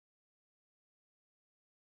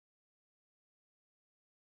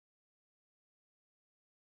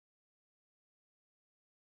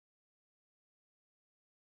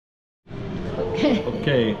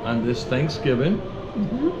Okay, on this Thanksgiving,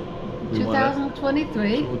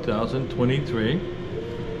 2023.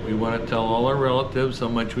 We want to tell all our relatives how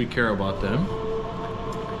much we care about them,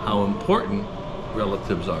 how important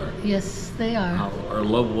relatives are. Yes, they are. How our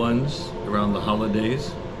loved ones around the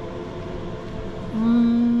holidays.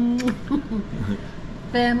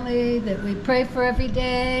 Family that we pray for every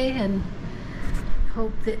day, and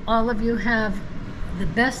hope that all of you have the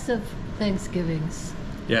best of Thanksgivings.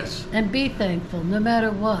 Yes. And be thankful, no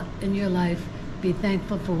matter what in your life. Be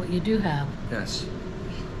thankful for what you do have. Yes.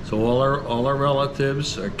 So all our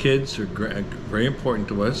relatives, our kids are very important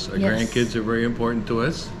to us. Our grandkids are very important to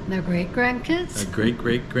us. And our great grandkids. Our great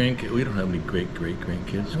grandkids. We don't have any great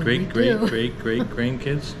grandkids. Well, great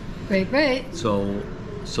grandkids. Great. So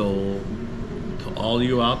to all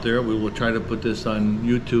you out there, we will try to put this on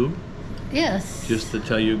YouTube. Yes. Just to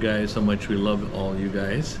tell you guys how much we love all you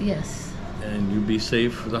guys. Yes. And you be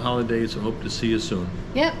safe for the holidays. I hope to see you soon.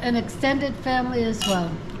 Yep, and extended family as well.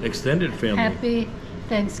 Extended family. Happy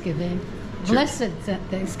Thanksgiving. Blessed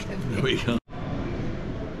Thanksgiving. There we go.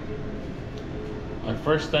 Our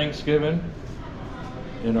first Thanksgiving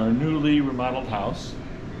in our newly remodeled house.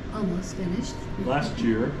 Almost finished. Last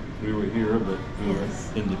year we were here, but we were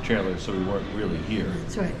in the trailer, so we weren't really here.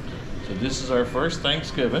 That's right. So this is our first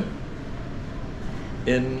Thanksgiving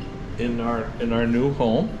in our new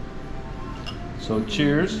home. So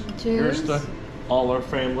cheers. Here's to all our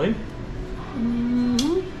family.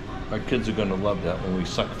 Our kids are gonna love that when we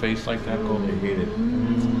suck face like that. Oh, they hate it.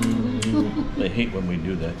 They hate when we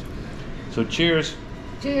do that. So cheers.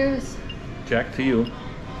 Cheers. Jack, to you.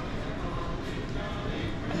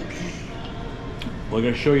 Okay. We're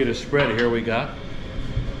gonna show you the spread here we got.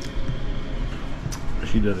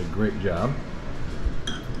 She did a great job.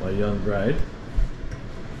 My young bride.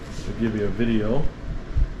 We'll give you a video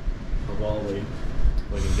of all the, if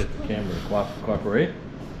I can get the camera to cooperate.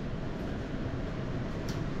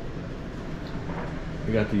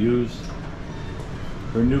 We got to use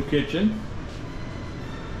her new kitchen,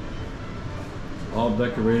 all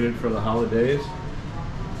decorated for the holidays.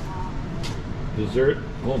 Dessert.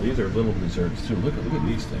 Oh, these are little desserts too. Look at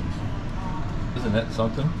these things. Isn't that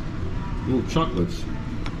something? Little chocolates.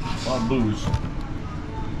 A lot of booze.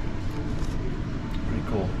 Pretty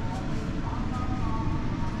cool.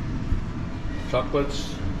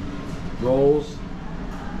 Chocolates, rolls,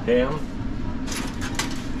 ham.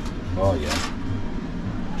 Oh yeah.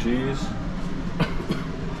 Cheese.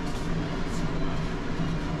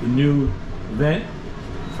 The new vent.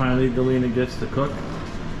 Finally, Delina gets to cook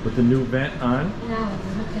with the new vent on.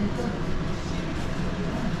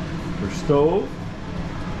 Her stove.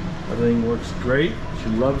 Everything works great. She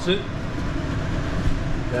loves it.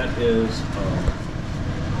 That is,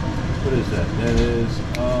 what is that? That is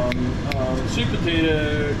sweet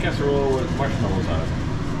potato casserole with marshmallows on it.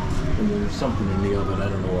 And there's something in the oven. I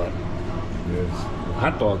don't know what. There's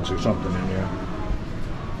hot dogs or something in there.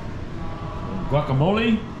 And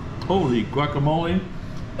guacamole. Holy guacamole.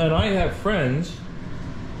 And I have friends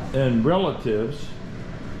and relatives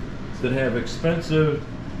that have expensive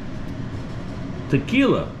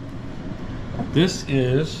tequila. This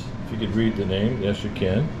is, if you could read the name, yes you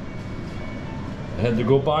can. I had to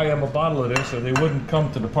go buy them a bottle of this or they wouldn't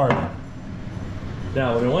come to the party.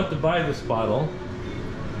 Now, when I went to buy this bottle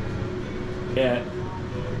at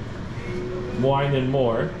Wine and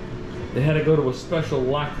More, they had to go to a special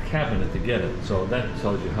locked cabinet to get it. So that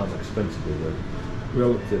tells you how expensive they were.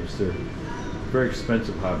 Relatives, they're very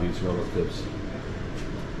expensive hobbies, relatives.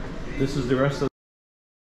 This is the rest of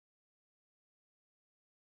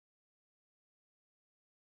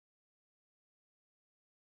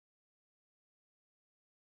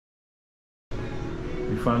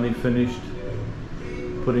we finally finished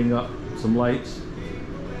putting up some lights.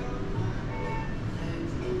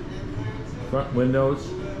 Front windows.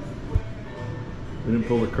 We didn't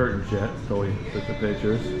pull the curtains yet, so we took the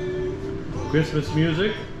pictures. Christmas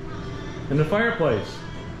music and the fireplace.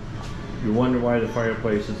 You wonder why the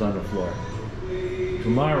fireplace is on the floor.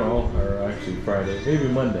 Tomorrow, or actually Friday, maybe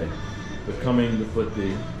Monday, we're coming to put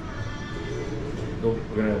we're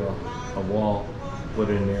gonna have a wall put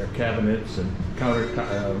in there, cabinets and counter,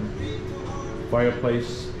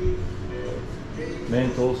 fireplace,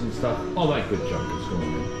 mantles and stuff. All that good junk is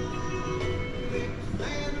going in.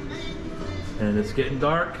 And it's getting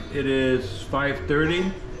dark. It is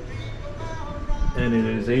 5:30 and it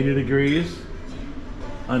is 80 degrees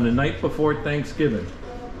on the night before Thanksgiving.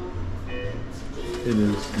 It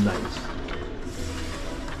is nice.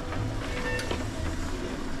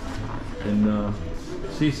 And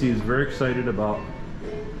Cece is very excited about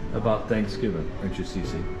Thanksgiving, aren't you,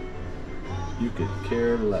 Cece? You could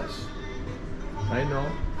care less. I know.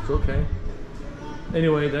 It's okay.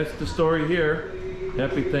 Anyway, that's the story here.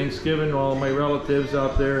 Happy Thanksgiving to all my relatives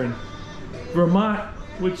out there in Vermont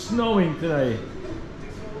with snowing today.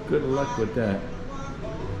 Good luck with that.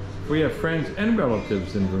 We have friends and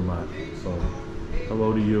relatives in Vermont, so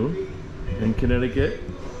hello to you. In Connecticut,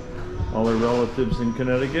 all our relatives in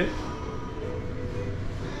Connecticut.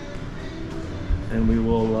 And we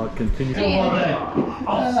will continue. Yeah.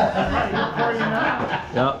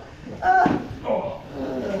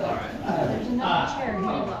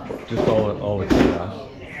 Just all the chaos.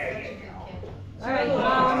 All right.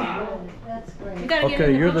 That's great.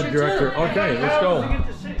 Okay, you're the director. Okay, let's go.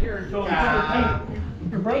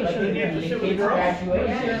 Your brother should have given the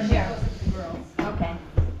graduation. Okay.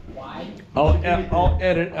 I'll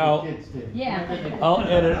edit out. Yeah. I'll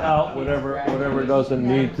edit out whatever doesn't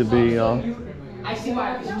need to be. I see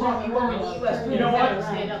why. You know what?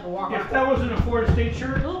 If that wasn't a Florida State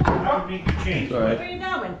shirt, I would make you change. All right. Where are you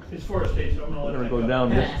going? It's Florida State, so I'm gonna let I'm that gonna go down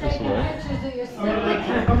this way. I'm gonna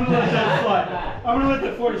let that slide. I'm gonna let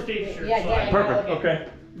the Florida State shirt slide. Perfect. Okay.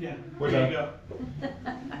 Yeah. We're There done. you go.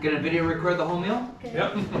 Gonna video record the whole meal?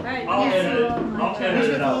 Yep. All right. I'll edit it. I'll edit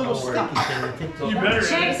it out. Don't worry. You better.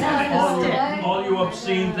 All you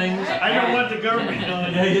obscene things. I don't want the government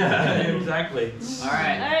knowing. Yeah, exactly. All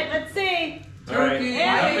right. All right, let's see. All right.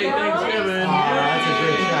 Happy Thanksgiving. That's a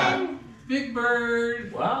great shot. Big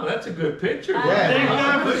bird. Wow, that's a good picture. Thank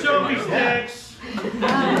God for Sophie Sticks.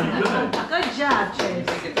 Good job, Chase.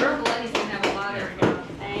 Uncle Eddie's gonna have a lot of,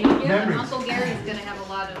 Thank you. Uncle Gary's gonna have a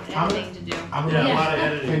lot of editing to do. I'm gonna have a lot of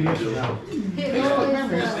editing to do.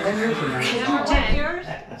 Yours?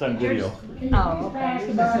 It's on video. Oh, okay.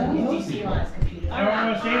 I don't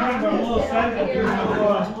want to say anything, but I'm a little sad that there's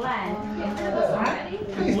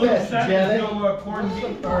no corned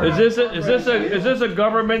beef. Is this a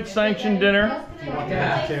government sanctioned dinner?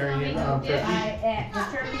 Vegetarian turkey. The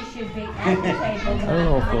turkey should be at the table. I don't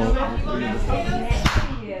know, folks.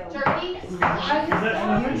 Turkey?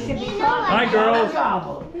 Hi, girls.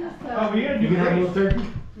 Oh, we gotta do You can have a little great. turkey?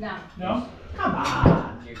 No. No? Come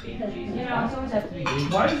on. You know, it's always have to be.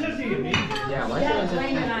 Why does this need to be? Yeah, why Yeah, is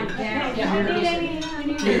blame it on Jack. You need any?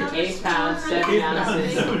 8 pounds, 7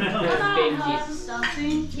 ounces, baby Jesus.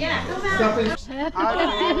 Yeah, come on. Stuffing.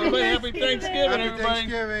 Everybody, happy Thanksgiving,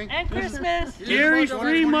 everybody. And Christmas. Gary's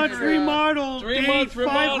 3 months remodeled, 3 day months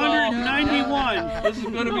remodeled. 591. This is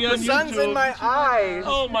going to be on YouTube. The sun's in my eyes.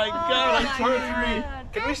 Oh my God, it's perfect.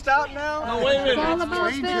 Can we stop now? No, wait a minute.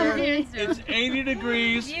 about family. It's 80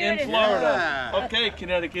 degrees in Florida. Okay,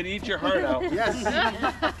 Connecticut, eat your heart out. Yes.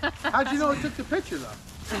 How'd you know it took the picture though?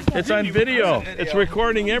 It's on video. It's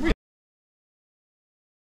recording everything.